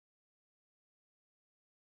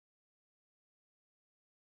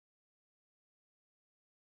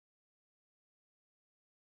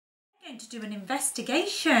We're going to do an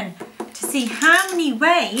investigation to see how many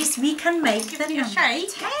ways we can make the number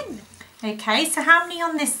 10. Okay, so how many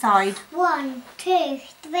on this side? 1, 2,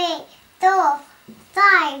 3, 4,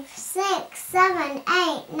 5, 6, 7,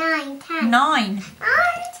 8, 9, 10. 9.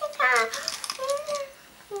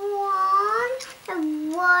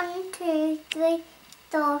 1, 2, 3,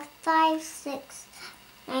 4, 5, 6,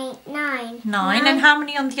 8, 9. 9. And how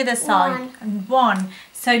many on the other side? 1. 1.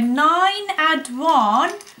 So 9 add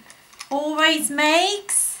 1 always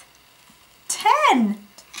makes 10.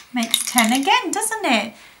 Makes 10 again, doesn't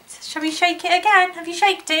it? So shall we shake it again? Have you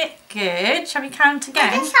shaked it? Good. Shall we count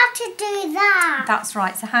again? I just have to do that. That's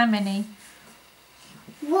right. So how many?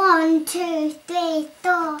 1, 2, 3,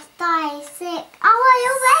 4, 5, 6. Oh, I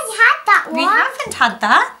already had that one. We haven't had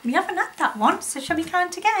that. We haven't had that one. So shall we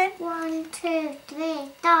count again? 1, 2,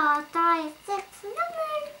 3, 4, 5, 6, 7.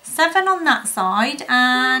 7 on that side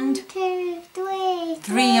and 1, 2, 3,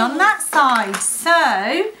 3 on that side.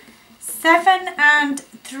 So 7 and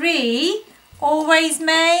 3 always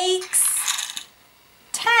makes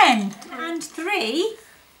 10 and 3.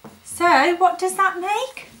 So what does that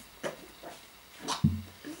make?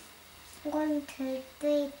 1, 2,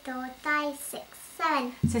 3, 4, 5, 6,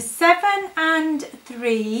 7. So 7 and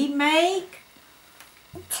 3 make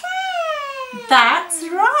 10. That's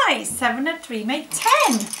right. 7 and 3 make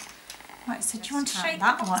 10. Right, so do you want to shake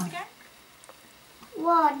that one again?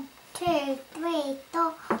 1, 2, 3,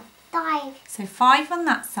 4, 5. So 5 on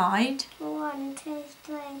that side. 1, 2,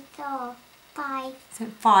 3, 4, 5. So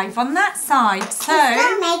 5 on that side. So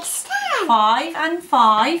that makes 10. 5 and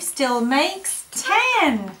 5 still makes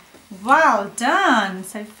 10. Well done.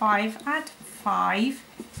 So 5 add 5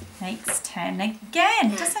 makes 10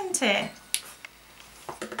 again, doesn't it?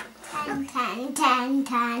 10, 10, 10,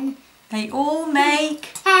 10. They all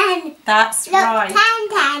make 10. That's Look, right.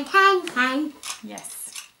 10, 10, 10, 10.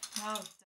 Yes. Well done.